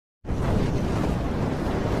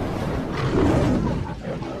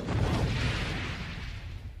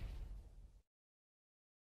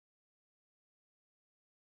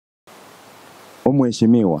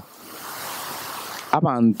Omweshimiwa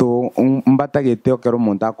abantu mbatagete okero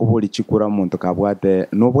omonto akobori chikura omonto kabwate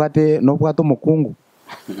nobwate omokungu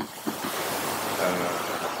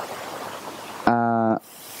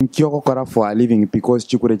nkio gokora for a living because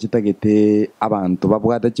chikure chitagete abantu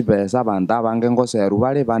babwate chibesa abantu abange ngoseru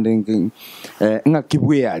bare bande nga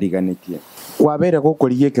kibwe ariganetie kwabere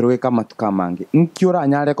gokoriye ekero ekamatuka mange nkiora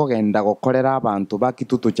anyare kogenda gokorera abantu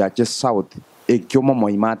bakitutu chache south ekyo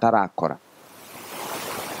Momoima atarakora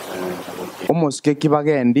omoske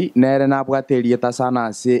kibagendi nere nabwaterie tasana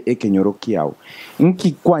ase ekenyoro kiao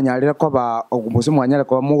nki kwanyarire koba ogumusi mwanyare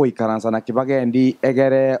koba mugoikaransa na kibagendi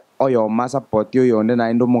egere oyo ma support oyo nde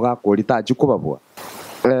na ndo mugakori tachi kubabwa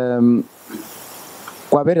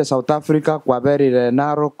kwabere South Africa kwabere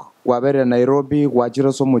Narok kwabere Nairobi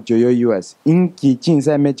gwachiro somucho yo US inki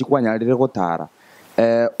chinse mechi kwanyarire gotara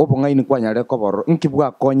obongaini kwanyarire koboro inki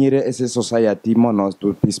bwa konyire ese society mono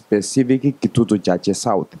to be specific kitutu chache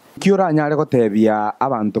south kiora anyare gotebia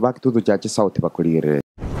abantu bakitutu chache south bakurigere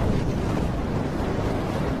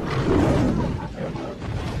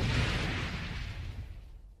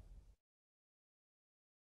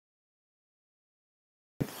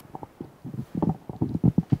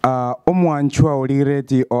omwanchwa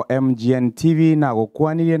origireti o MGN TV na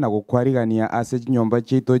gukwanire na gukwarigania ase nyomba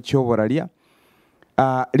chito choboraria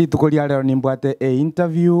rituko ria rero nimbwate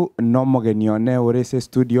interview no mogeni one urese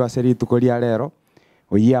studio ase rituko ria rero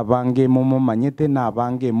oyi abange Momomanyete na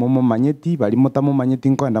abange Momomanyeti bali mutamumanyeti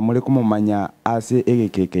nkwenda muri kumumanya ase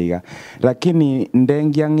egekekeiga lakini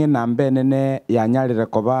ndengia nge na mbenene yanyarire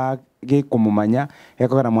koba gikumumanya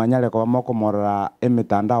ekogera mwanyare koba mokomorora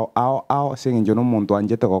emitandao ao singinjo no muntu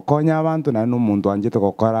anjete gokonya abantu na no muntu anjete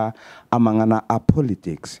gokora amangana a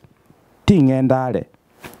politics tingendare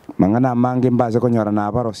mangana mange mbaze konyora na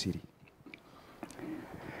abarosiri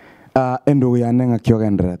endo yanenga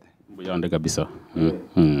kyogenderete buyande kabisa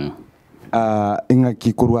inga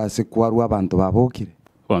kikurwa se kwarwa abantu babokire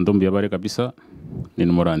bantu mbya bare kabisa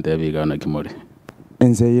nini morante abigana kimore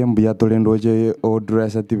ense yembuya tolendoje o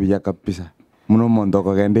dress ati ya kabisa muno mondo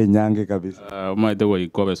ko gende nyange kabisa maite go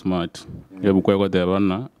ikobe smart yebukwe ko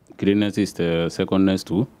tebana cleanness is the secondness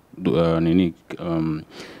to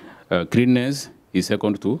cleanness is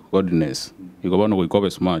second to godliness ikobana go ikobe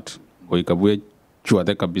smart go ikabwe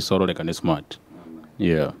chuate kabisa ro lekane smart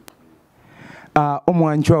yeah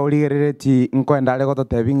omwanchwa origerereti nkwenda ale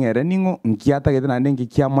gototebingere ningo nkiata gete nande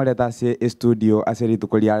nkikiamoreta ase studio ase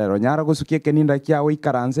rituko ria rero nyara gusukie keninda kiawe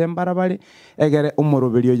ikaranse mbarabare egere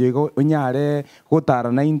umoroberio yoigo onyare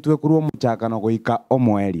gutara na intwe kuri omuchakano goika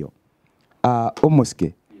omwerio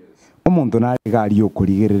omuske omuntu nari gari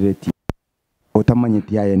okurigerereti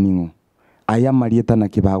otamanyeti aya ningo aya marieta na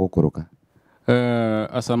kibago koroka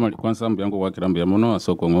asamali kwanza mbiango wakirambia muno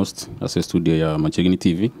asoko most ase studio ya Machegini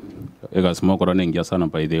TV ega smokora nengia sana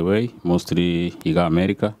by the way mostly iga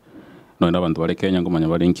America no enda abantu bale Kenya ngomanya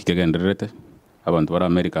bale nkikegenderete abantu bara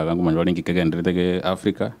America ngomanya bale nkikegenderete ke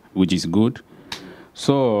Africa which is good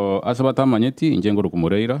so asabata manyeti njengo ku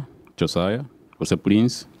Moraira Josiah ose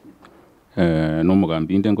Prince no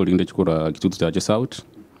mugambi ndengo linde chikura kitutu cha South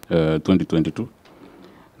 2022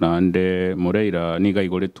 nande Moraira niga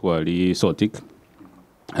igore twali Sotik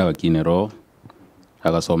abakinero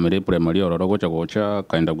agasomere primary ororo gocha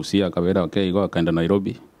kaenda gusia kabera keigo kaenda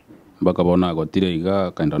Nairobi bakabona gotire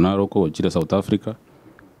iga kaenda Narok ochire South Africa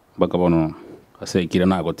bakabona ase ikira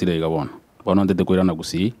na gotire iga bona ndete kwirana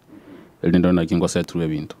gusi elindo na kingo setru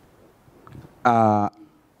ebintu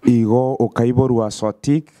igo okaiborwa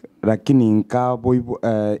Sotik lakini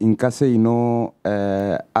inkase ino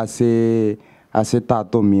ase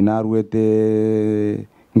tato minaruete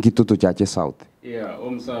nkitutu chache South yeah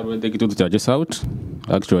omsaruete kitutu chache South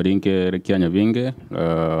actually nke rekianya binge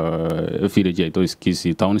file jaito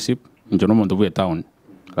iskisi township njono mondo bwe town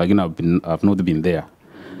lakini I've not been there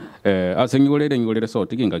ngolere South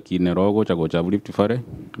kinga kine rogo cha Rift Valley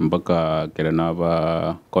mpaka kerena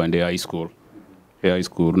ba koende high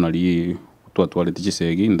school nali twatwale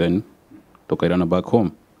tichisegi and then tokairana back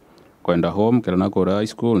home koenda home kerena ko high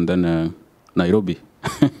school and then Nairobi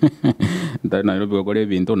Nairobi gore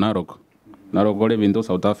binto Narok gore binto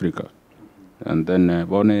South Africa and then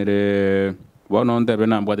bonere bononde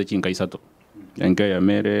bena mbwate chinka isato enke ya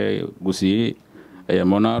mere gusi ya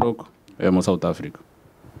Monarok ya mo South Africa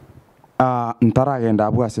ntaragenda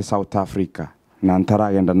abwa se South Africa na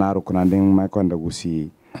ntaragenda Narok na ndeng makonda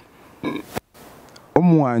gusi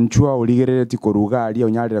omwanchwa origerereti koruga ali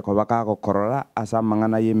onyarire ko bakago korora asa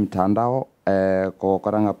mangana ye mitandao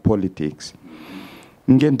kokoranga politics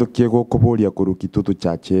ngento kiego koboria kuru kitutu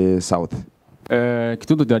chache South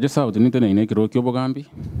kitutu chache South nitene ine kiro kyobogambi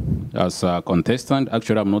as a contestant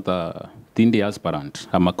actually I'm not a tindi aspirant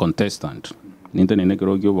ama contestant ninte nene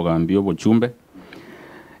kirogi obugambi obuchumbe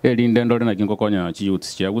erinde ndore na kingo konya chi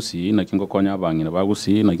youths chia gusi na kingo konya abangina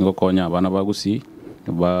bagusi na kingo konya abana bagusi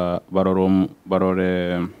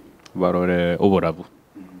barore oborabu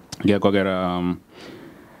gekogera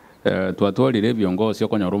twatwarire biongozi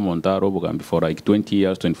okonyora omontaro obugambi for like 20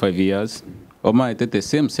 years 25 years omaete the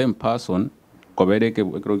same person kobereke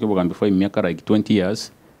kirogi obugambi for imiaka like 20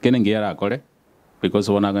 years kenenge yarakore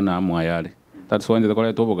because wonaga na amwayare that's why the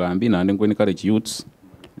kore to obugambi nande nkweni courage youths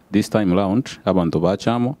this time round abantu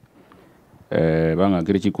bachamo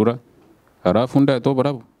bangakire chikura arafu nda to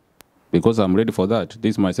borabu because I'm ready for that.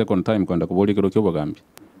 This is my second time kwenda kuboli kirogi obugambi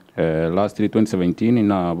last 2017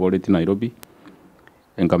 na boleti Nairobi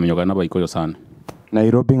enkaminyoga na baikoyo sana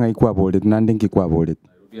Nairobi ngaikwa boleti nande ngikwa boleti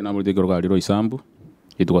Nairobi na boleti kiroga aliro isambu.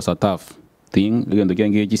 It was a tough thing ligendo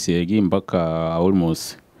kyange gisegi mpaka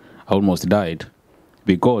almost died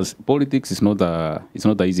because politics is not a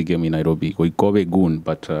easy game in Nairobi ko ikobe gun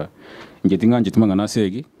but njetimanga na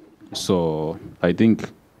segi so I think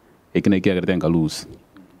ekine kyagertenga lose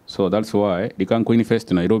so that's why they can go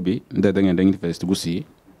invest in Nairobi ndetengende invest gusi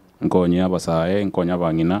nkonya abasae nkonya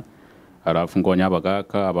bangina arafu nkonya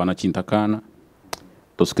abagaka abana chintakana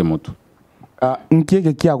toske motu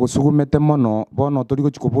nkiege kia gusugumete mono bono turi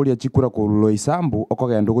guchikoboria chikura ku Loisambu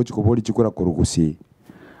okogenda guchikoboria chikura ku Rugusi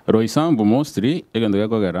Loisambu mostly egendo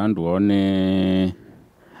yakogera ndu one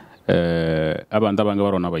abanda banga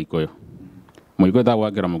barona baikoyo moiko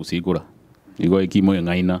tawakira mugusigura igo ikimo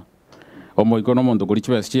ngaina omoiko no muntu kuri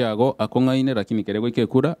chibesi chiago akongaine lakini kerego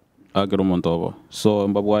ikekura agero montobo so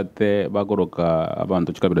mbabwate bagoroka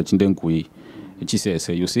abantu chikabira chindenkui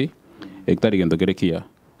chisese you see ektari gendo kerekia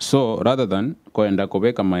so rather than koenda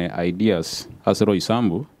kobeka my ideas as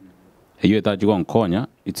Loisambu eyo etajigo nkonya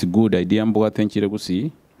it's a good idea mbwate nchire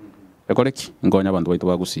gusi ekoreki ngonya abantu baitu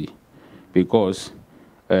bagusi because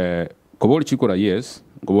koboli chikura yes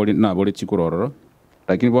koboli na boli chikura ororo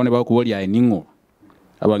lakini bone bakuboli aeningo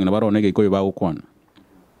abangina baronege ikoyo bagukwana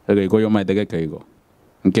ege ikoyo maitege igo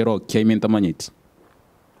nkero kyaimenta manyiti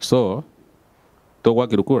so to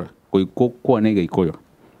gwakirukura koikokwanege ikoyo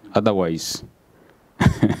otherwise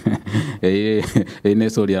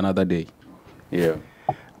sorry another day yeah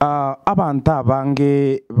abantu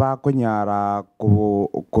abange bakonyara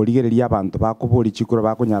kurigereria abantu bakuburi chikura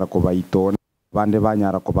bakonyara kubaitona bande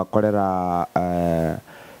banyara kubakorera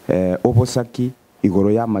obosaki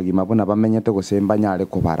igoro ya magima bona bamenyete gusemba nyare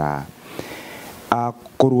kubara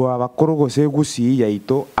kurwa bakuru gose gusi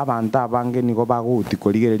yaito abantu abange nigo baguti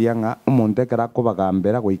kurigereria nga umuntu ekera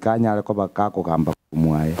kubagambera goikanyare kubaka kugamba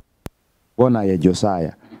kumwaye bona ya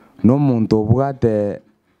Josiah no muntu obwate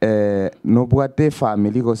no bwate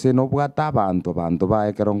family gose no bwata abantu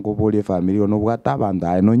baekera ngubuli family no bwata abantu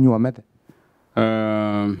aye no nyuamete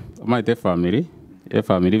my family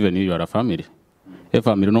when you are a family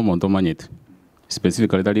no muntu manyete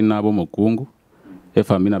specifically tali nabo mukungu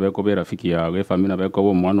family nabeko be rafiki yawe family nabeko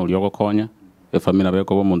bo mwana uri ogokonya family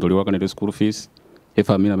nabeko bo muntu uri wakanire school fees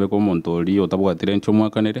family nabeko muntu uri otabwatire ncho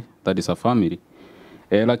mwakanire that is a family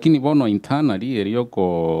lakini bono internally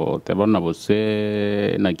eriyoko tebona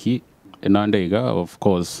bose naki enandega of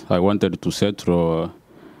course I wanted to settle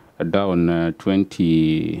down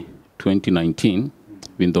 2019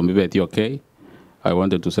 bintombi beti okay I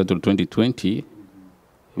wanted to settle 2020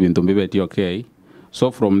 bintombi beti okay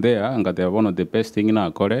so from there ngate bono the best thing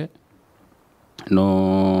na kore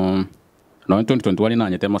no 2021 na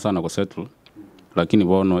nyetema sana ko settle lakini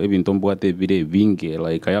bono ebintombi bwate bire binge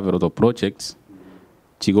like I have a lot of projects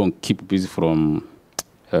chigo keep busy from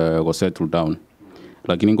go settle down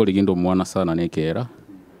lakini ngo ligindo mwana sana nekera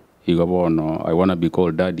igabono I wanna be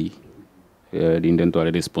called daddy lindento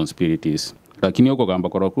ale responsibilities lakini yoko gamba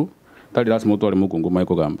koroku tali last moto ale mukungu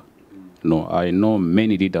maiko gamba no I know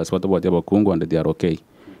many leaders what about abakungu and they are okay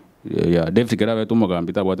yeah David kera betu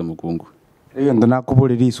mugambi tabwate mukungu iyo ndona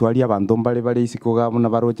kubulira iswali abantu mbale isikoga muna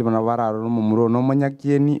baroche bana bararo no mumuro no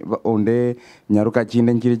manyakieni onde nyaruka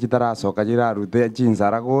chinde nkiri kitarasoka kirarute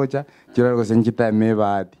chinzara gocha kirargo senchita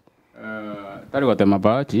mebati tari gote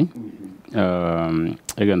mabati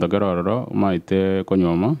egendo geroro maite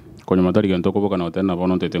konyoma tari gento kuboka na otena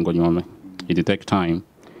bono tete konyome it take time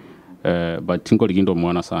but tinko ligindo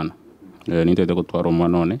mwana sana nitete kutwaro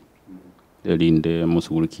mwanone elinde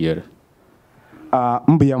musugurukiere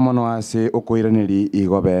mbuya mono ase okoiraniri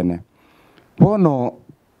igo bene bono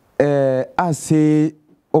ase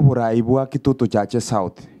oburai bwa kitutu chache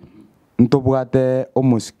south ntobwate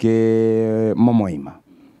omusike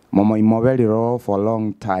Momoima beriro for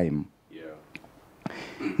long time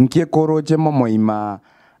nkie koroche Momoima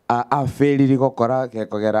afailire gokora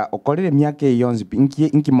gekogera ukorire miaka yonse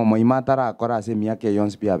inki Momoima atarakora ase miaka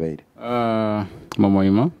yonse pia beire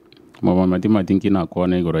Momoima timatinki na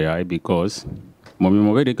kwana igoro yae because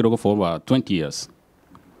Momoima bere kiroko for about 20 years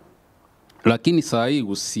lakini sai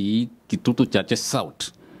gusi kitutu chache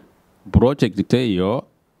south project teyo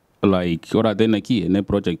like ora dena ki ne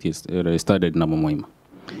project is started na Momoima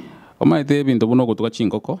omaite bintu buno gutuka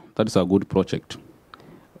chinkoko. That is a good project.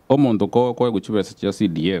 Omuntu ko guchibesa cha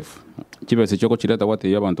CDF chibesa choko chireta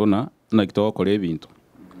wate yabantu na kitoko kore bintu.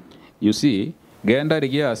 You see genda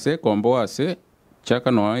rigiase kombo ase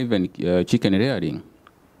chaka no even chicken rearing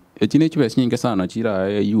ekine chibesa nyinge sana chira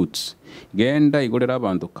youths genda igorera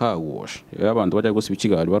abantu car wash abantu baje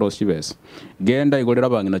gusibichigali baro chibesa genda igorera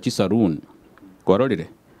bangi na chisaloon kwarorire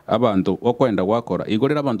abantu okwenda wakora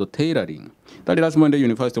igorera abantu tailoring. That is in the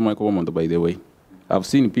university of Momoima, by the way. I've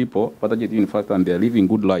seen people but at university and they are living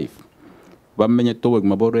good life. Bamenye to work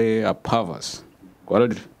mabore a pavas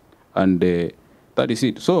and that is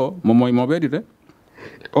it. So Momoima bere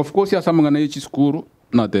of course ya samanga na yichi skuru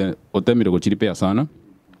na te otemire go chiripea sana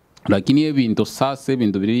lakini ebintu sase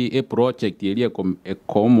bintu biri e project yeri e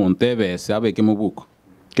komonte bese abeke mubuko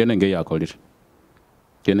kenenge yakolire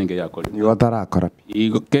yotara akora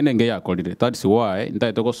kenenge yakolire. That's why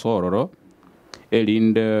ndaito go sororo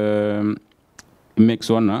elinde makes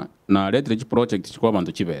one na letre project chikwa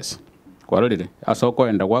bantu chibese kwarorire asoko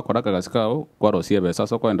enda gwakora kagasikao kwarosie bese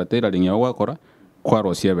asoko enda tailoring ya gwakora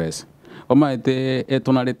kwarosie bese omaite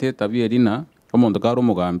etonalete tabierina omuntu karo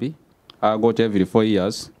mugambi agocha every 4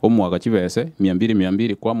 years omwaga chibese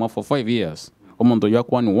 200 kwa mwa for 5 years omuntu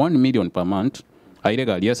yakwa 1 million per month aire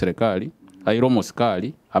gali ya serikali airo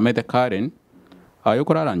moskali amete Karen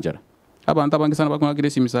ayokora ranjara abantu abangi sana bakwagire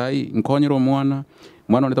simisai nkonyero mwana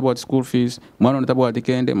onetabo school fees mwana onetabo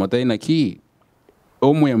atikende motaina ki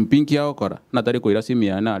omwe mpinki yakora natari koira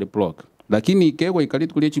simiana ali block lakini kewe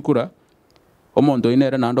ikalitu kulie chikura omuntu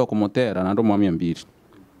inera nando kumotera nando mwa 200.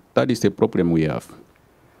 That is the problem we have.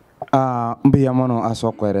 Mbia mono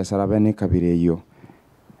asokweresera bene kabire iyo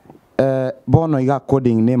bono iga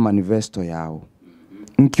coding ne manifesto yao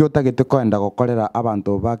nkiota gete kwenda gukorera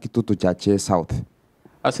abantu ba kitutu chache south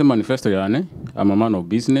as a manifesto yane. I'm a man of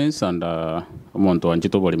business and omuntu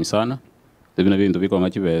wanjito bole misana ebintu bintu biko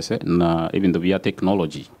ngachibese na ebintu bya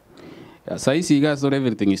technology saisi iga so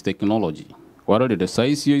everything is technology warode the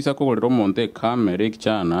saisi yo isakogolero monte camera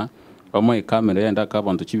ikichana omo camera yenda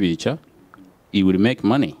kabantu chibicha it will make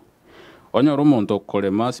money. Onyo romonto kole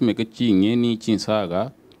masi meke chingeni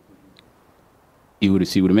chinsaga it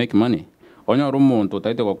will make money. Onyo romonto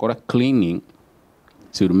taite gokora cleaning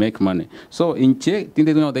it will make money. So inche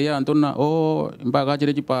tinte tuno de antona mbaga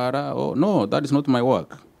chire chipara no, that is not my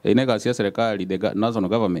work. Enega sia serikali the national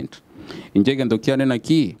government inche gendo kiane na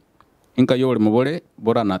ki inka yole mobole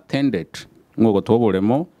bora na attended ngogo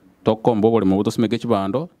tobolemo tokombo bolemo butosimeke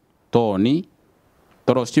chibando toni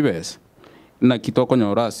toros chibes na kitoko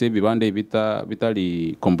nyora se bibande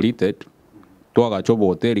bitali completed twaga chobo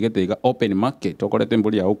hotel getega open market tokolete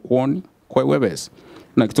mbuli ya ukwoni kwa webes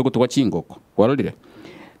na kitoko twa chingoko warolire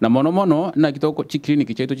na mono na kitoko chi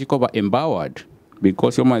clinic chetu chikoba empowered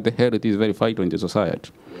because your mental health is very vital in the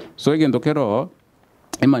society. So again dokero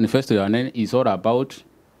a manifesto yane is all about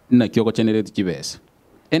na kioko generate chibes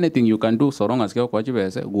anything you can do so long as kwa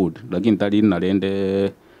chibes good lakini tali na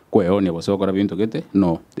lende kweone basokora bintu gete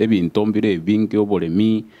no ebintu mbire bingi obole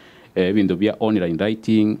mi ebintu bya online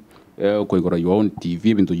writing kwegora your own TV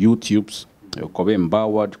ebintu YouTubes kobe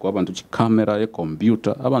empowered kwa abantu chi camera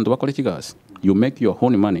computer abantu bakole chigas you make your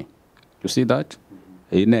own money. You see that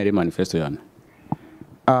ine manifesto yana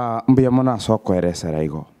mbia mona sokweresera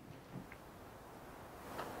igo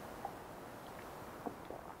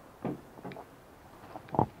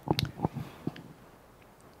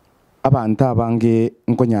abantu abange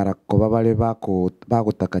nkonyara koba bale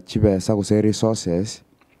bakutaka chibesa guse resources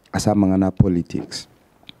asamangana politics.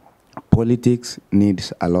 Politics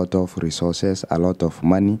needs a lot of resources, a lot of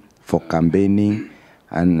money for campaigning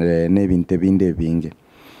and nebinte binde binge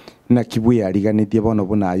na kibuya ariganitie bono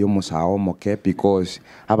bunayo musao moke because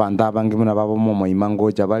abantu abange muna babo Momoima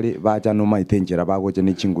ngoja bali baja no maitenjera bagoje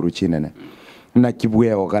ni chinguru chinene na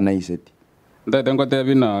kibuya organized ndatengo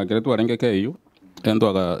tebina keretu arenge keyu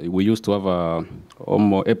we used to have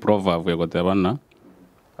a proverb we got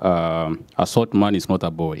a short man is not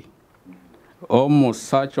a boy.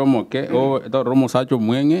 Musacho moke musacho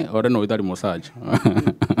mwenge ore no itali musacho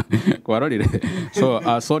kwarorire so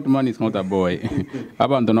a short man is not a boy.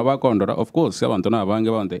 Abantu nabakondora of course abantu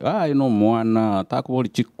nabange bande no mwana takuboli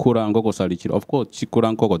chikura ngo kosalichira of course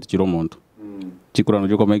chikura ngo kotichiro muntu chikura no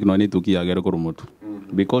joko make no need to kiyagere ko rumuntu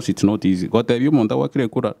because it's not easy. Got you monta wakire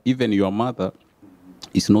kura, even your mother,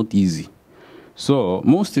 it's not easy. So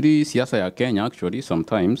mostly siasa ya Kenya, actually,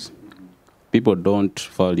 sometimes people don't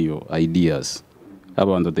value ideas.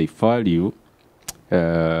 About they value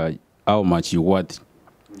how much you want.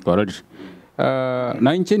 Correct.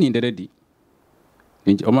 Na incheni inderedi.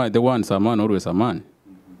 Oma the one saman always a man.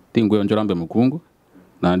 Tingwe onjorambe mukungu.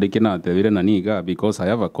 Na ndekina tevire na niga because I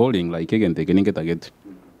have a calling like again taking get.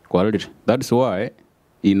 Correct. That's why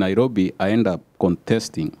in Nairobi I end up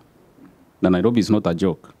contesting. Na Nairobi is not a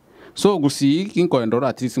joke. So gusi kinko endora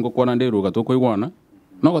at least ngo kwana ndero gatoko igwana.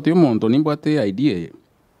 No gatu monto nimbate idea.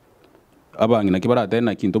 Abangi na kibara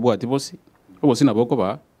tena kinto bwati bosi. Bosi na boko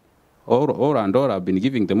ba. Or andora been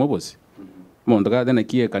giving them bosi. Monto ga tena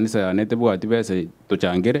kie kanisa ya nete bwati bese to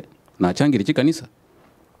changere na changiri chi kanisa.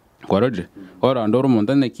 Kwarode. Or andoro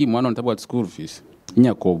monto na ki mwana ntabwa school fees.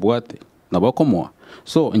 Nya ko bwate na boko moa.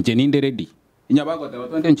 So njeninde ready. Nya bako te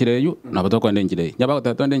watonde nchire yu na batoko ende nchire. Nya bako te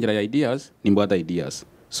watonde nchire ideas nimbata ideas.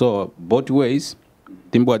 So both ways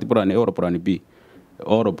timbwati plan A or plan B.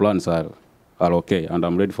 All plans are okay and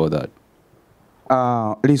I'm ready for that.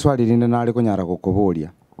 Liswali linde nali kunyara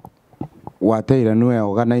kukubulia. Wateira nwe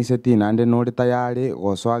organize ti nande nori tayari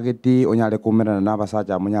goswageti onyale kumera na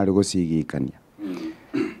basaja munyali gusigikania.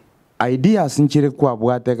 Ideas nchire kwa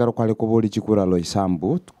bwate karo kwali kubuli chikura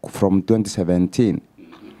loisambu from 2017.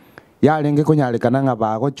 Yalenge kunyali kananga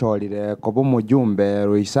bago cholire kobo mujumbe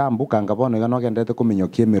loisambu kangabone gano gendete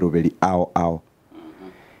kuminyokie mirubeli ao.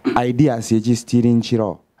 Ideas yeji stiri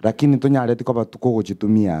nchiro lakini tonyaleti kwa batuko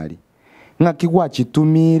kuchitumia ali nga kigwa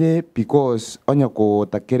chitumire because onya ko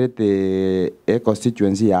takerete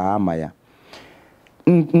constituency ya amaya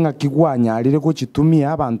nga kigwa nyalire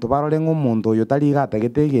kuchitumia abantu barole ngomuntu yo tali gata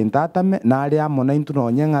getege ntatame na ali amona intu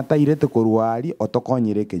nonye ngata irete kurwali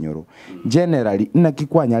otokonyire kenyoro generally na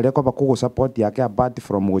kigwa nyalire kwa bakugo support yake apart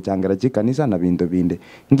from guchangira chikanisa na bintu binde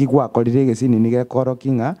ngigwa kolire gesini nige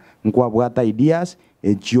korokinga nkwa bwata ideas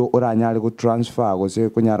echio oranyale go transfer gose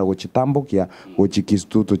kunyara go chitambukia go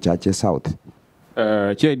chikistuto chache south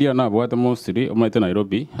che idea na bwata mostly omaite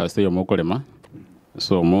Nairobi hasta yo mokolema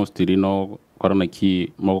so mostly no korona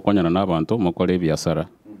ki mokonyana na abantu mokole biasara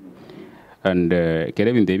and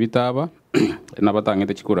kere binde bitaba na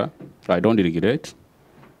batangete chikura I don't regret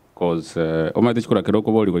cause omaite chikura kero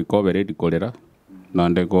ko boli go ikobere dikolera na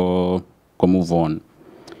ndego ko move on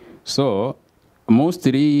so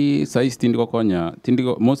mostly size tindiko konya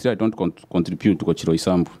tindiko mostly I don't contribute to Chiro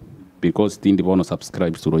Isambu because tindi bono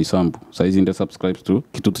subscribe to Isambu size inde subscribe to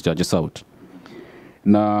Kitutu Charge South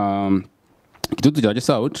na Kitutu Charge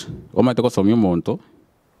South omaite ko somyo monto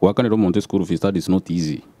wakanero monto school fees that is not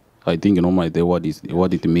easy I think you know my the what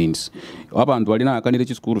it means abantu bali na akanire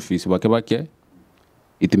chi school fees bake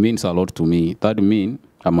it means a lot to me that mean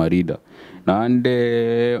I'm a reader na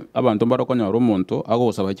ande abantu barokonya romonto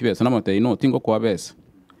agosaba kibesa namate ino tingo kwa besa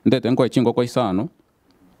ndete nko chingo kwa isano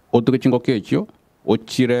otuke chingo kechyo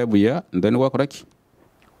ochire buya then wakoraki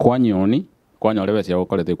kwanyoni besa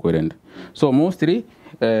yakokolete kwerenda so mostly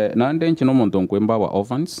na ande nchino monto nkwemba wa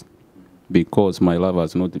orphans because my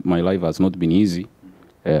life has not been easy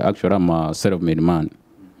actually I'm a self-made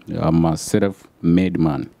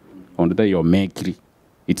man on the day you're making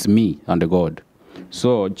it's me and God.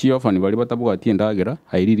 So chiofani bali batabuga tiendagera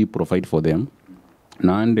I really provide for them.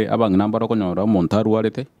 Nande abang nambaro konyora montaru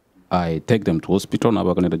warete I take them to hospital na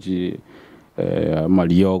bakaneta chi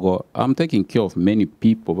maliogo. I'm taking care of many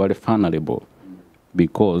people very vulnerable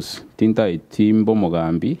because tinta itimbo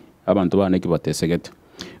mogambi abantu baneki batesegete.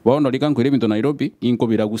 Bono likankwire bintu Nairobi inko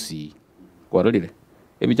biragusi. Kwarolire.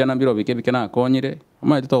 Ebichana biro bike na konyire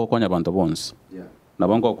amaite to konya abantu bonse. Na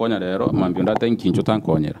bango konya rero mambyo ndata inkincho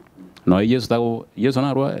tankonyera. No yesu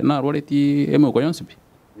na rwaleti eme ko yonsipi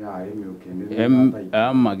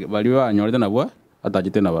bali banyorete nabwo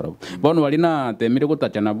atajite nabarabo bono bali na temire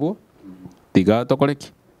gutacha nabwo tiga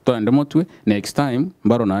tokoleki to ende motwe next time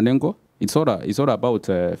mbaro nandengo it's all about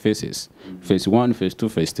phases phase 1 phase 2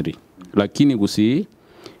 phase 3 lakini gusi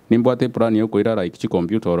nimbwate plan yo koira like chi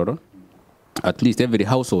computer ororo at least every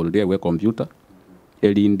household there we computer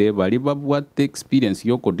elinde bali babwate experience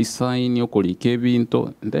yoko design yoko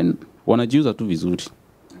likebinto then wanajiuza tu vizuri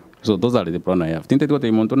so those are the plan I have tinte tuwa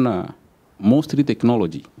imonto na mostly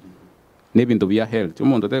technology nebinto via health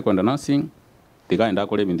umonto te kwenda nursing tiga enda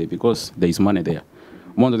kole binde because there is money there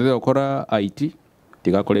umonto te okora IT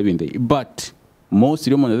tiga kole binde but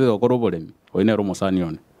mostly umonto te okora obolemi oine romo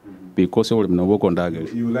sanione because obolemi no boko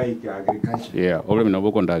ndageri you like agriculture yeah obolemi no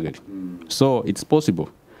boko ndageri so it's possible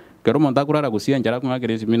kero monta kurara gusia njara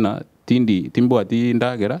kungagerezi mina timbo ati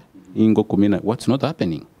ndagera ingo kumina what's not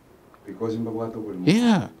happening because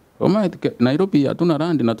yeah Nairobi hatuna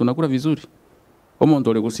randi na tunakula vizuri. Omuntu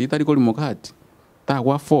ole kusita liko limokati. Ta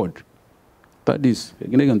kwa afford. That is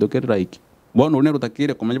ngine ndoke like. Bono unero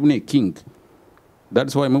takire kumanya bune king.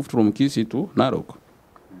 That's why I moved from Kisii to Narok.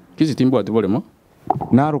 Kisii timbo atibolemo.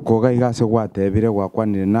 Narok oga igase gwatebire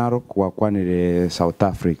gwakwanire Narok gwakwanire South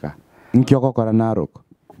Africa. Nkioko kora Narok.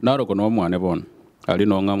 Narok no mwane bona. Ali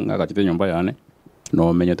no ngakachite nyumba yane.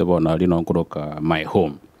 No menyete bona ali no kuroka my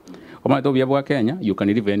home. Kama to bya Kenya, you can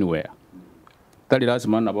live anywhere. Tali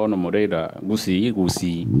lazima na bona Moraira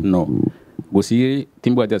gusi no. Gusi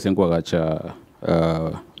timbo ati asenkwa gacha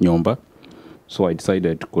nyumba. So I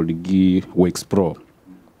decided to explore.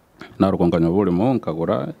 Narok nganywa bole mo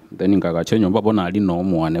nkagora then nkagacha nyumba bona ali no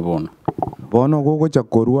mwane bona. Bono gogocha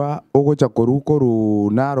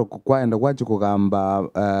koru Narok kwaenda gwachi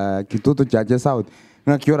kugamba kitutu chache South.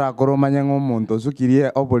 Ngakiora koromanya ngomuntu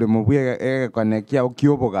sukirie obole mubwe konekia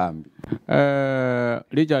ukiobogambi.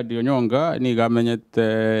 Richard Onyonga ni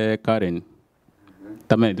gamenyete Karen.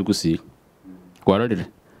 Tame tukusi. Kwarorire.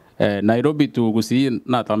 Nairobi tugusi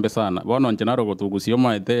na tambe sana. Bono Narok tugusi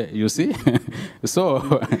omaete you see. So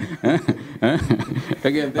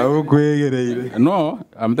again no,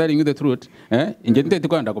 I'm telling you the truth. Injente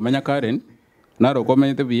tukwenda kumenya Karen. Narok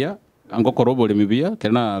omenyete bia ango korobole mibia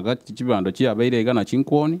kena gati chibando chia beire gana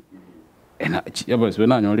chinkwoni. Ena yabaswe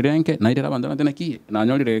na nyolirenke na ire abandana tena ki na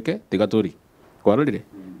nyolireke tigatori. Kwarorire.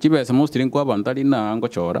 Chibe se mostly nkwa bandali na ango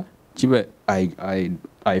chora. Chibe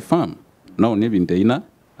I farm. No nibinte ina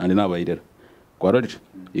andi na bairera. Kwarorire.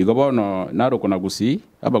 Igobono Narok na gusi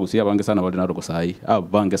abagusi abange sana bali Narok sai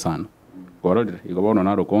abange sana. Kwarorire. Igobono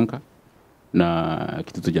Narok konka na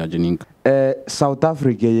kitutu jaje ninka. South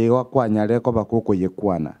Africa yego kwanyare ko bakoko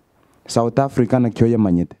yekwana. South Africa na kyo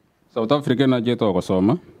yemanyete. South Africa na jeto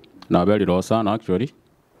gusoma na bali rosa na actually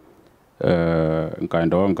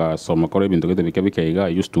nkaenda ngasoma kore bintu gete bikebikeiga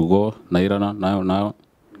I used to go nairana nayo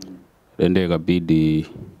ende gabidi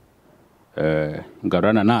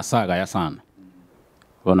ngarana na saga ya sana.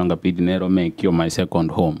 Bona ngabidi nero make you my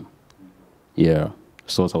second home. Yeah.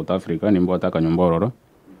 So South Africa nimbota kanyombororo.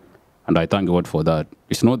 And I thank God for that.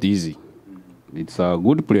 It's not easy. It's a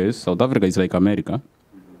good place. South Africa is like America.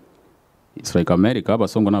 It's like America,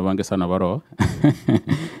 basongo na bange sana baro.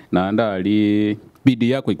 Na anda ali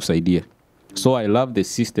bidi yako ikusaidia. So I love the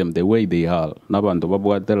system, the way they are. Nabantu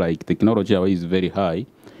babwate like technology is very high.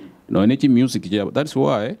 No energy music. That's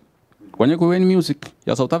why when you go in music,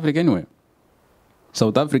 ya South Africa anyway.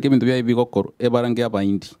 South Africa bintu bya ibigo koro ebarange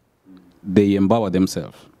abaindi. They empower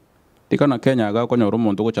themselves. Tikana Kenya aga konya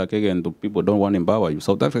romonto go chake gendo people don't want to empower you.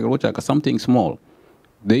 South Africa go chaka something small.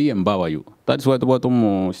 They empower you. That's why the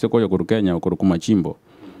bottom seko yo Kenya ko kumachimbo.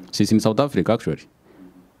 She's in South Africa actually.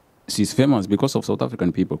 She's famous because of South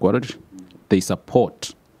African people. They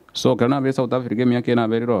support. So kana be South Africa miake na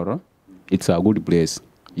very roro. It's a good place.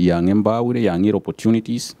 Young empower, young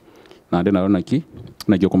opportunities. Na then naona ki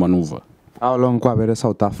na joko maneuver. How long kwa be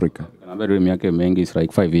South Africa? Kana be miake mengi is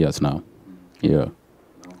like 5 years now. Yeah.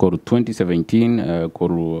 Koru 2017,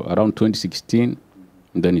 koru around 2016,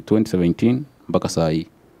 then 2017 mpaka sai.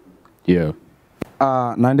 Yeah.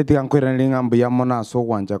 Nandi tiga nkwirani ngambu ya mona so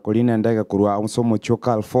gwanja kolina ndega kurwa unsomo cho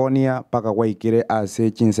California paka waikire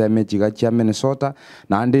ase chinseme chiga cha Minnesota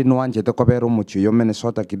nandi nwanjete kobero mucho yo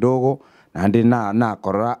Minnesota kidogo nandi na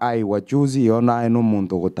korora ai wachuzi yona eno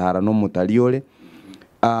muntu gutara no mutaliole.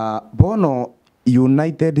 Bono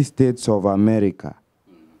United States of America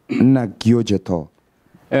na kiojeto.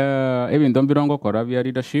 Even don't belong to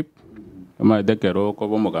leadership. My dekero ko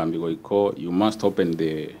bomogambi goiko you must open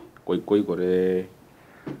the goiko gore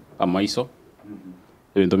amaiso.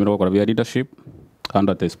 Even don't belong to leadership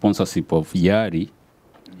under the sponsorship of Yari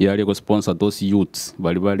go sponsor those youths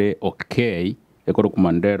bali okay ekoro ku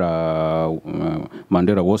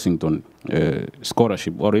Mandela Washington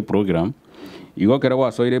scholarship or a program. Igo kera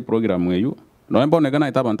waso ile program eyu no mbone kana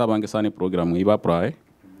itabange sana program iba prae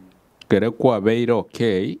kere kwa beiro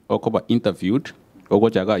okay okoba interviewed ogo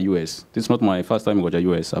chaga US. This is not my first time go to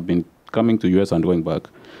US. I've been coming to US and going back.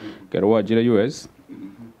 Kere wa jire US.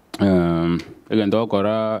 Again do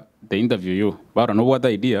kora the interview you. But know what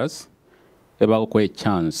ideas about a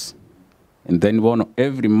chance. And then one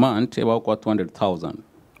every month about $200,000.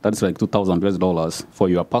 That's like $2,000 for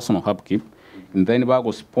your personal upkeep. And then about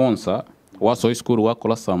go sponsor what so school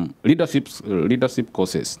work some leadership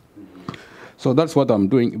courses. So that's what I'm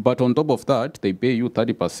doing. But on top of that, they pay you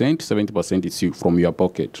 30%, 70% is you from your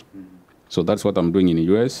pocket. So that's what I'm doing in the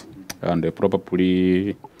US. And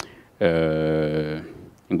probably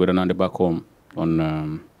I'm going to back home on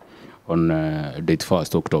date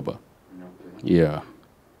 1st October. Yeah.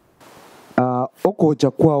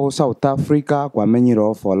 okocha kwao South Africa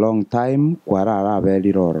kwamenyiro for a long time kwarara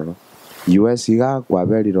beri rororo US iga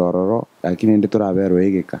kwaberi rororo lakini ndi turabero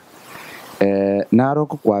igika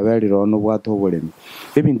naroko kwaberi rono bwato buremi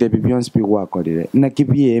ebinde bibionse bigwakorire na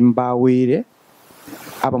kibie mbawire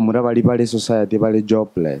aba murabali bale society bale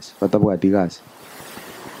jobless batabwatigase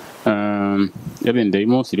ebinde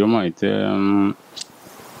imo sirio maite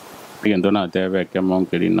bigendo na tebe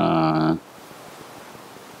kemonkeri na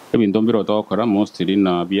ebindo mbiro tokora mostly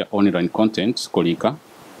na via online content kolika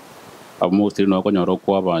mostly no konyoro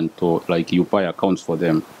kwa abantu like you buy accounts for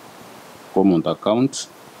them common account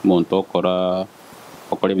monto kora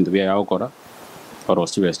okore bintu bia yakora or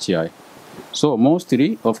CSTI so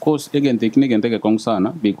mostly of course again technique kong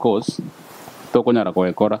sana because to konyara ko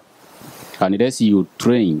ekora unless you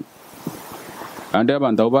train and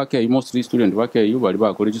abantu bake mostly student bake you bali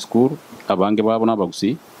ba college school abange babo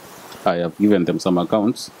nabagusi I have given them some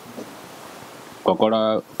accounts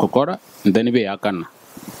kokora then be yakana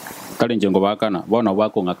kale njengo bakana bona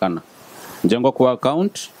bako ngakana njengo kwa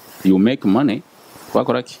account you make money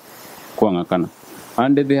wakoraki kwa ngakana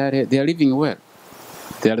and they are living well,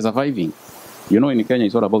 they are surviving. You know, in Kenya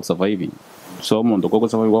it's all about surviving. So mondo koko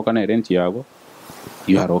survive wakana rent yago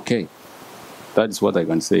you are okay. That is what I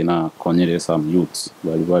can say na konyere some youths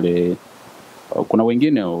bali kuna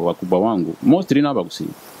wengine wakubwa wangu mostly na bagusi.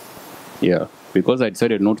 Yeah, because I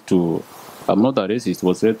decided not to, I'm not a racist,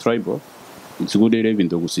 was a tribal. It's good to live in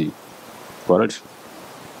Togusi. Correct?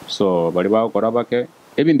 So, Bariba Korabake,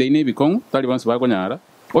 even they may become Taliban's Bagonyara,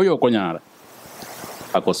 Oyo Konyara,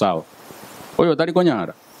 Akosao, Oyo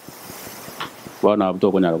Tarikonyara. Wana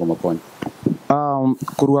Abdo Konyara Komapon.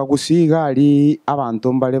 Kuruagusi gali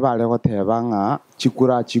abantu mbale bale gotebanga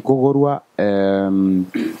chikura chikogorwa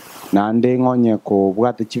nande ngonye ko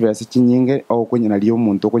bwate chibese chinyinge au kunyina liyo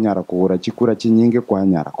muntu kunyara kugura chikura chinyinge kwa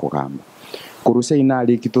nyara kugamba kuruse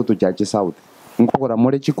inali kitoto chache South ngokora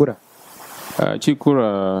mole chikura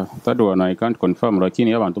that one I can't confirm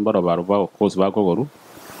lakini abantu barabaro ba of course bakogoru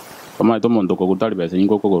kama ito muntu kokutali bese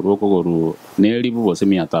nyingo kogoru nelibu bose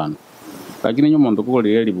 500 lakini nyo muntu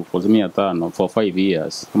kokori nelibu bose 500 for 5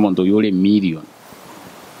 years muntu yole million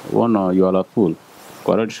one you are a fool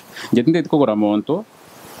correct jetinde kokora muntu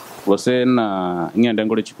wose na ngende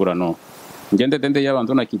ngore chikura no ngende tende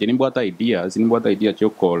yabantu na kinje nimbwata idea cyo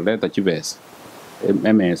koleta chibesa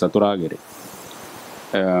ms aturagere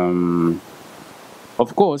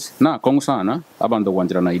of course na kongu sana abantu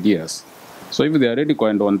wanjira na ideas so if they are ready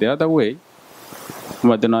going on the other way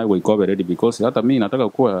but then I will cover ready because hata mimi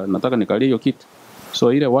nataka nikalie hiyo kitu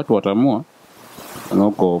so ile watu watamua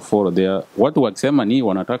noko for their watu wakisema ni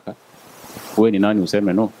wanataka wewe ni nani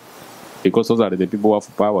useme no. Because those are the people who have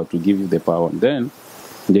power to give you the power. Then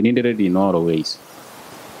they need ready in all ways.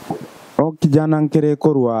 Kijana nkere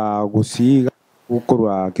korwa gusiga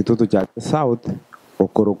ukorwa kitoto cha South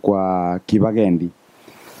okorwa Kibagendi.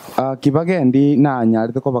 Kibagendi na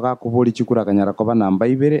nyarite ko baka kuburi chikura kanyara ko banamba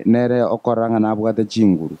ibere nere okoranga nabwate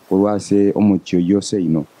chinguru korwa se omuchyo yose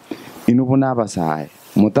ino. Inu buna basaye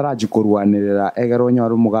mutaraji korwanirira egero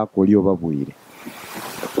nyaru mugakuri obabuire.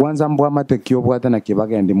 Kwanza mbwa matekio bwata na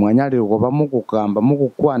Kibagendi mwanyari goba mukukamba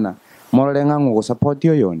mukukwana morolenga ngo support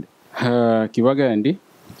yo yonde Kibagendi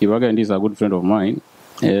is a good friend of mine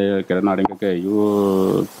kera narenga ke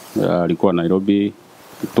yu alikuwa Nairobi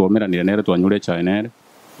tuomera nire twanyure China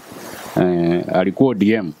alikuwa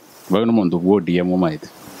DM bayo no muntu bwo DM omaite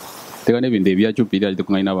tekane binde bya chupiri alite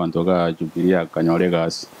kungaina abantu ga chupiri akanyore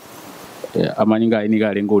gas amanyinga ini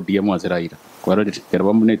ga rengo DM aziraira kwaro kera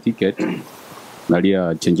bamune ticket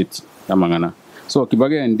nalia change it amangana so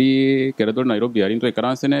Kibagendi kera to Nairobi ari ntwe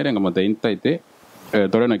karanse nere ngamata intaite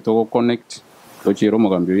tore na kitoko connect to chiro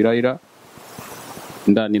mogambyo iraira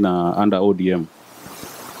ndani na under ODM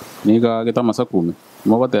niga geta masakume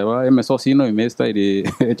mobateba MSOC no imesta iri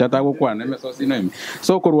chata gukwana MSOC no ime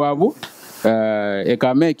so kurwabu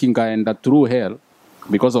eka making kaenda through hell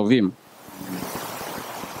because of him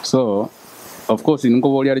so of course ningo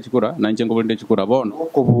boli ari chikura na njengo boli chikura bono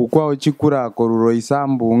okubukwa chikura koruro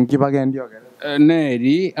isambu Kibagendi ogere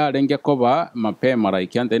neri arenge koba mapema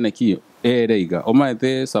like ante neki ereiga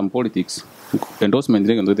omaete some politics endorsement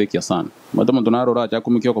rege ndo tekia sana madama tunarora cha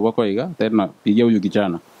kumikio kwa kwaiga tena pigia uyu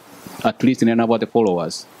kijana at least nena about the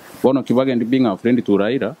followers bono Kibagendi being a friend to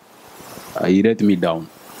Raila he let me down.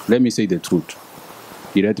 Let me say the truth,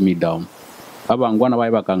 he let me down. Abangwana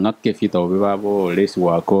bae bakangake fita obebabo lesi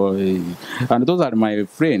wako and those are my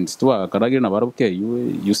friends twa karagina baroke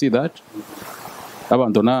you see that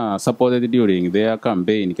abantu na supported during their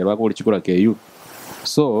campaign kerwa ko chikura KU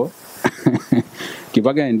so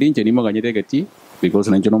Kibagendi nje nimo ganyete because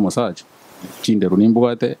nanjo no massage chinde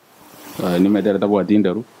runimbwate nimedera tabwa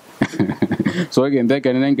tinderu so again they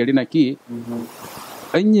can engage na ki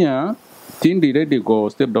anya tindi ready go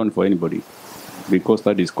step down for anybody because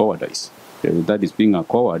that is cowardice. That is being a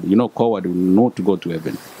coward. You know, coward will not go to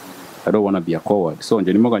heaven. I don't want to be a coward. So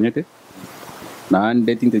nje nimoganyete na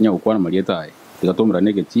ande tintenya ukwana marieta ai igatomra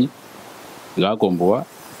negeti igakomboa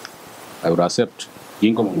I will accept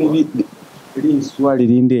ingo ri swali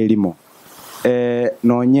rinde elimo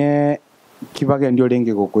nonye kibage ndio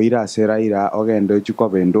lenge gokoira seraira ogendo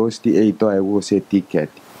chikobe ndosti eito eguse ticket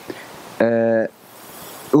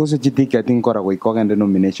use ticket nkora go ikogende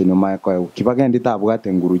nomination yo maiko kibage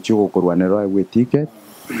nditabwate nguru chigo korwanero egwe ticket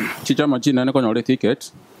chichama china ne konyore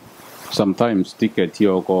ticket sometimes ticket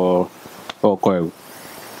yoko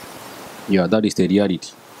yeah, that is the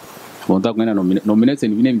reality. Monta kwena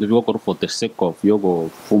nomination vine mdo go for the sake of yogo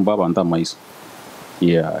fumba banda mais.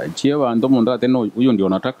 Yeah, chiewa ndo monda teno huyo ndio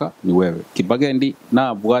nataka ni wewe. Kibagendi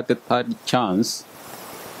na bwate third chance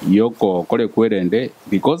yoko kole kwerende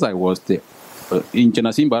because I was the in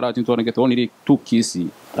China Simba ra tinto nge only 2 kisi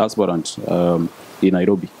aspirant in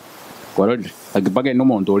Nairobi. Kwa hiyo akibage no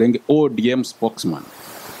mondo lenge ODM spokesman.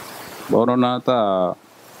 Borona ta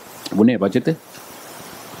bune bachete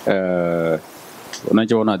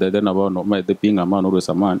unachona dede na bono ma de pinga man uru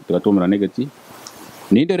saman tukatumira negati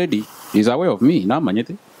need ready is aware of me na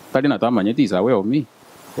manyete kali na ta manyete is aware of me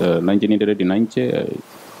 1990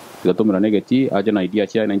 tukatumira negati aje na idea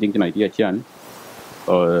chia 19 idea chia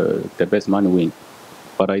the best man win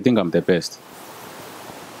but I think I'm the best.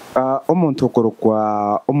 Omuntu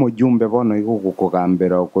okorokwa omujumbe bono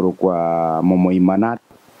igugukugambira okorokwa Momoima na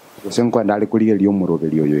gusenko ndali kurigeria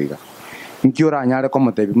omuroberi oyo iga nkiura nyare ko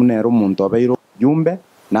mutebi munero omuntu abeiro jumbe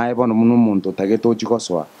na ebono muno omuntu tageto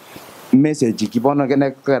chikoswa message kibono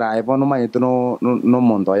gene kera ebono manyeto no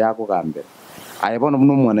muntu yakugambira ayebono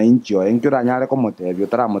muno mwana inchio nkiura nyare ko mutebi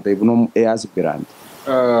utara mutebi no aspirant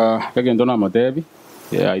kagendo na mutebi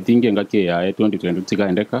I think ngake ya 2020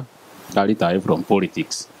 tikaendeka ali tai from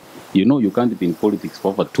politics. You know you can't be in politics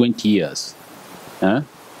for 20 years.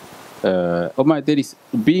 There is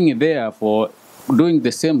being there for doing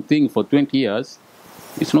the same thing for 20 years.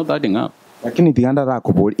 It's not adding up. Lakini tiganda ra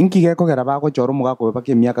kuburi inki geko gera bako choro mugako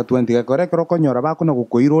bake miaka 20 geko rekero konyora bako na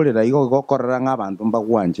gukoirorera igo gokorera ng'abantu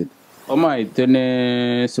mbagwanje.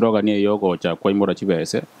 Tene slogan ye yoko cha kwa imora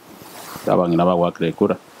chibese. Tabangina bagwakire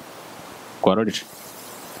kura. Kwarorich.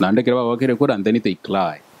 Nande kira bagwakire kura and then they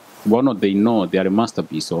cry. One of they know they are a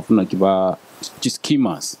masterpiece of nakiba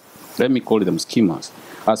schemers. Let me call them schemers.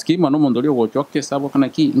 A schema no mondolio go choke sabo kana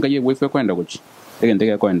ki ngaye wefe kwenda gochi.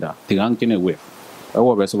 Egende kwenda tigankine wefe.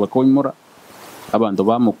 Abo beso bakoimora abantu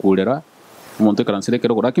bamukulera umuntu karansire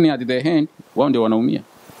kero lakini at the end wao ndio wanaumia.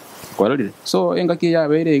 Kwa hiyo so engaki ya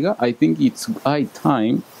berega I think it's high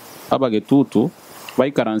time abagetutu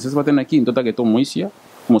baikaranse batena ki ndota geto moisia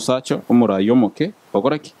musacho umurayo moke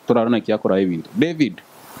bakora ki turarana ki akora ebintu David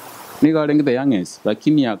nigalenge the youngest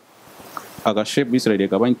lakini agashape Israel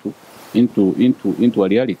akaba into a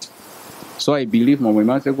reality. So I believe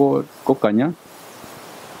Momoima go kanya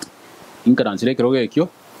inkaranse kero gekyo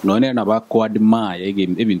none na ba ko admire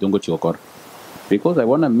ebintu ngo chokora because I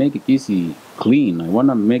want to make it easy clean. I want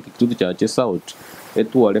to make it to the churches out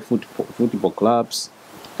to all football clubs,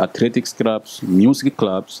 athletics clubs, music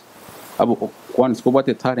clubs. Abo one spoke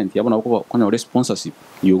the talent yabona ko konya sponsorship.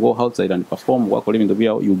 You go outside and perform work living the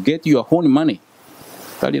via you get your own money.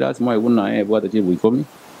 Kali lazima ibuna bwata chibu ikomi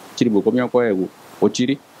kwa ego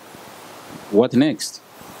ochiri. What next?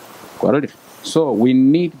 So we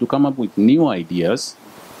need to come up with new ideas,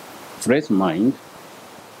 fresh mind.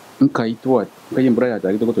 Nkaitwa kayembra ya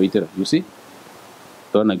kitoko to itera, you see?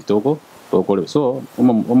 Tona kitoko to kole. So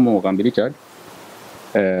omo kambiri chad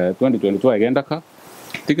 2022 agenda ka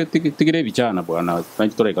tigire bichana bwana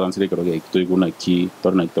tanchitore kalansire kero ge kituguna ki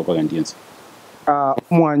torna kitoko gandiense.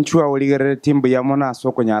 Mwanchua uligerere timbu ya mona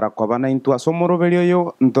soko nyara kwa bana intu asomoroberio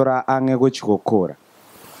yo ntora ange gochikokora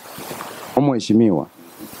omweshimiwa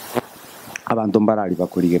abantu mbarali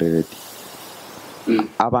bakuligerereti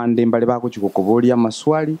abandi mbali bakuchikokoboria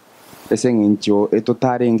maswali esenge ncho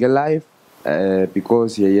etotarenge live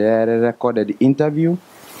because ye recorded interview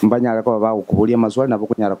mbanyara kwa bakuboria maswali nabo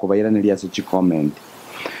kunyara kubayiranira se comment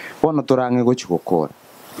bono torange gochikokora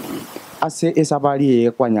ase esabali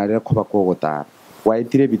ye kwanyarira kuba kogotara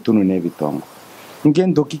waitire bitunu ne bitongo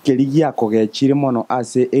ngendo kikeligia kogechire mono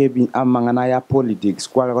ase ebi amangana ya politics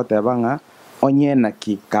kwa gotebanga onyena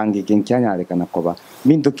ki kange kenkyanyare kana koba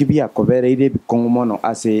bintu kibia kobereire bikongo mono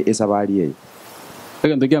ase esabali ye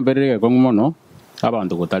egento kyamberere kongo mono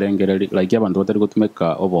abantu gotarengereri like abantu batari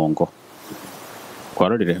gotumeka obongo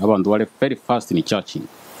kwarorire abantu bari very fast in churching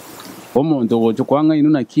omuntu wochukwanga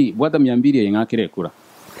inuna ki bwata 200 yengakire kura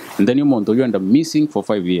and then omuntu you end up missing for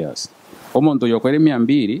 5 years omuntu yokwere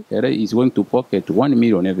 200 era is going to pocket 1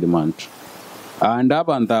 million every month and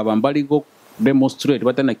abantu abambali go demonstrate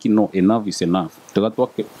batana ki no enough is enough tugatwa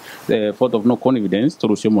the thought of no confidence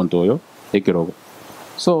turushe omuntu oyo ekirogo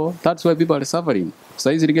so that's why people are suffering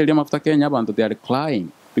saizi rigeli mafuta Kenya abantu they are crying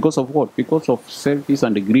because of what because of selfish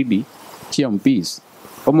and greedy chiamps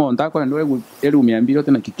omuntu akwenda elu 200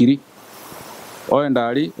 tena kikiri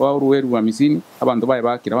oendali wa uruweru wa misini abantu baye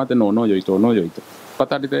bakira bate no ito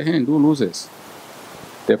but at the end who loses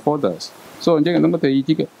the fathers so nje ngendo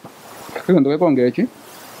teyitike ngendo kongechi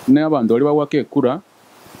ne abantu oli bawake kura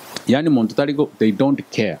yani muntu taligo they don't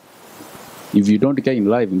care if you don't care in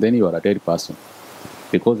life then you are a dead person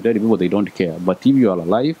because dead people they don't care but if you are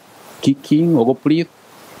alive kicking or go breathe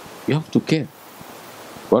you have to care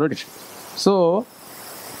alright so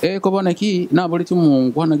kobona ki na boli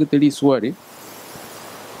tumungu na giteli swari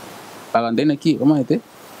agandena ki omaite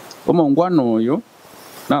omongwano oyo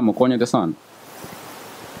na mukonyete sana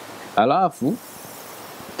alafu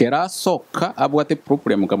kerasoka abwate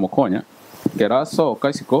problem kamukonya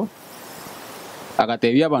kerasoka siko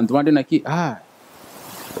agatebya abantu bande naki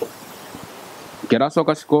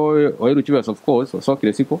kerasoka siko oyiru chibes of course so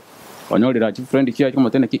kile siko onyolira chi friend kia kimo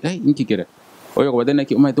tena ki nkikere oyo kobadena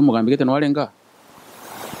ki omaite mugambike no walenga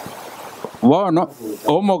wono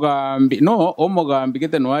omugambi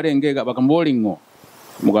kete no warengega bakambolingo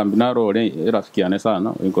mugambi narore erafikiane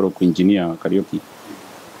sana inkoro ku engineer Karioki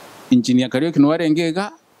no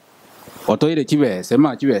warengega otoire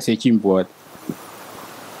chibese chimbwa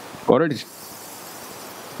already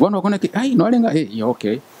wono kona ki no walenga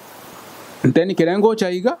okay then kirengo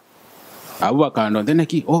chaiga abo bakando then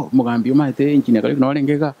ki mugambi umaite engineer Karioki no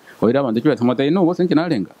warengega oira abantu chibese mata no bose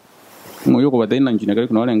nkinalenga ngoyo ko bataina engineer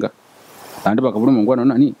Karioki no warenga ande bakabulu mungwana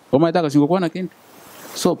nani omaita kasingo kwana kende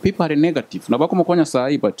so people are negative na bakomokonya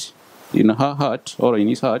sai but in her heart or in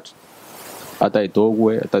his heart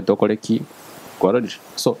ataitokoleki already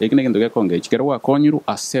so ekine kendo gekonge chikero wa konyiru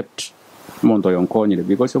accept muntu yonkonyire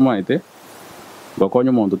because omaite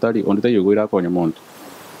bakonyo muntu tali ondite yogwira konyo muntu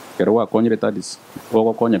kero wa konyire tadis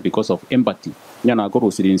ogokonya because of empathy nyana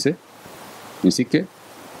akorusirinse nsike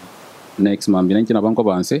next mambi nanchi na banko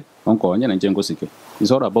banse onkonya nanchi ngosike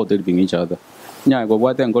it's all about helping each other nya go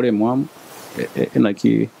bwate ngore mwam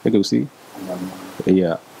enaki ekeusi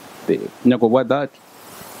yeah nya go bwate that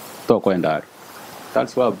to kwenda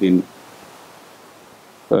that's why I've been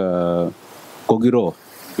kogiro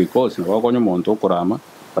because wakonyo muntu okurama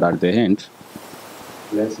but at the end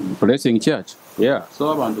blessing church yeah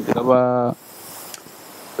so abantu kaba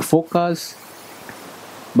focus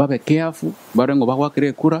babe careful barengo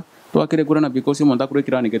bakwakire kura twakire kura na because muntu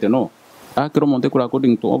akurekirani kete no akiro muntu kura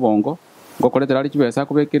according to obongo ngokoletera ali chibesa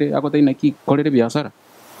kubekire akotaina ki kolere biashara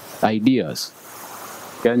ideas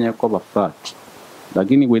Kenya cover that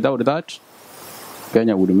lakini without that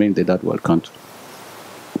Kenya would remain the third world country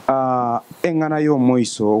engana yo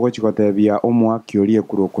moiso gochikotebia omwaki olie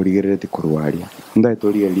kuro kurigerete kurwaria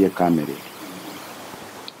ndaitorie lie kamera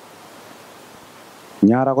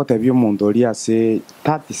nyara gotebia omuntu olie ase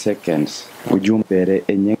 30 seconds ujumbere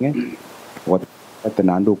enyenge ate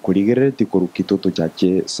nando kurigerete kurukitoto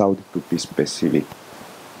chache south to be specific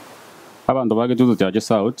abantu bagituto chache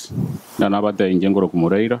south na nabate ingengoro ku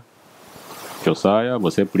Moraira Josiah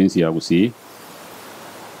bose prince ya Busi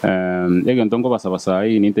ege ntongo basabasa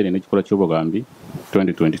hii ni internet chikora cy'ubugambi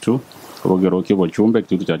 2022 obogero kibo chumbe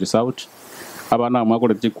kituto chache south abana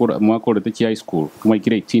mwakorete high school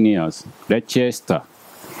mwikire 18 years Leicester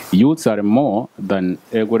youths are more than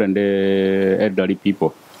ego and elderly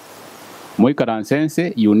people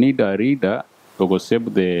mwikaransense you need a leader to save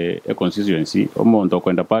the constituency omuntu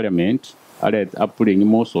okwenda parliament ale applying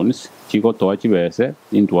motions chiko toa chibese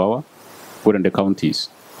into our current counties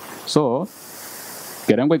so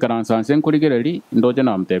kerengo ikaransanse nkurigereri ndoje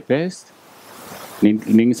na mtepes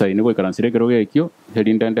ningi saini ko ikaransire kero gekyo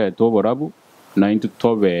herindende toborabu na into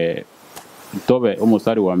tobe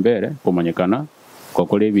omusari wa mbere kumanyekana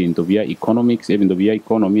kokole ebintu bya economics ebintu bya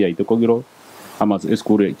economy yaitokogiro ama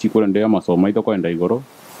school chikore nde amasomo itokwenda igoro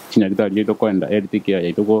chinyagitari itokwenda LTK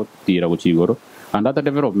yaitoko tira kuchigoro and other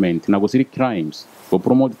development na gusiri crimes go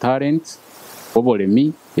promote talents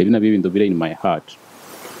obolemi ebina bibintu bire in my heart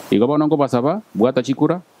igobona ngo basaba bwata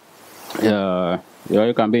chikura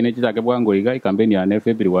ya campaign chake bwango iga campaign ya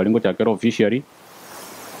February ngo chake officially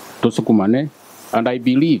tosukumane and I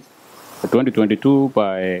believe 2022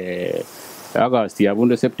 by August ya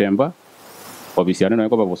bunde September obisiana na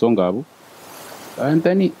kwa bosonga abu and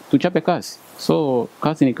then tuchape kasi so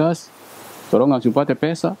kasi ni kasi so long as you pate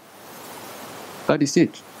pesa that is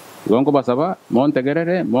it Gongo basaba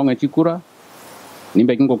montegerere monge chikura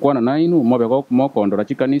nimbe kingo kwana nainu mobe ko mokondora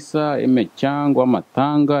chikanisa emechango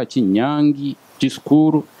amatanga chinyangi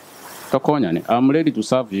chiskuru tokonyane. I'm ready to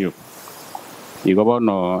serve you.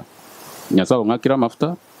 Igobono nyasao ngakira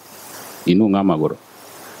mafuta inu ngamagoro.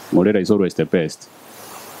 Moraira is always the best.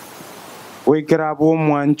 Wikira bo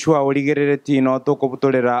mwanchwa uligerere tino toko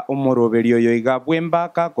butolera umuroberio yo iga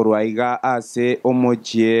bwembaka kurwa iga ase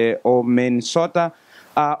omochie o Minnesota.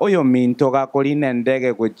 Oyo minto gakori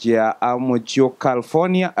nendege kujia amuchio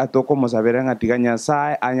California atoko musabere ngatiga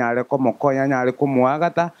Nyasaye anyale ko mokonya anyale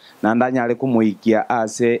kumuagata nanda anyale kumuikia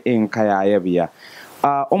ase enkaya yebia.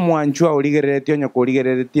 Omwanchwa uligerete onyo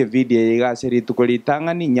kuligerete video iga seri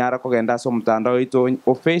tukolitangani nyara kogenda so mtandao ito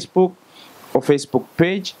o Facebook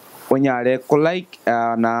page onyale ko like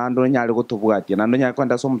na ando nyale kutubwatia na ando nyale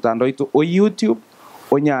kwenda so mtandao ito o YouTube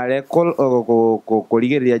onyale ko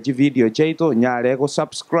ligereria ji video chaito nyale ko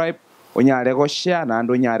subscribe onyale ko share na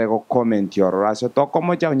ando nyale ko comment yorora ase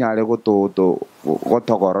tokomoja onyale ko to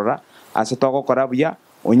gotogorora ase togokora buya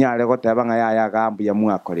onyale goteba ngaya gambu ya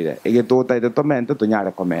mwakorire igituta itomente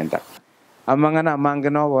tunyale komenta amangana mange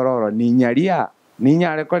no bororo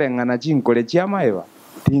ninyale korengana chinkore chiama eba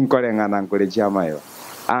tinkorengana nkore chiama eba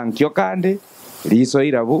ankyo kandi liso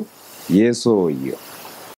irabu yeso yo.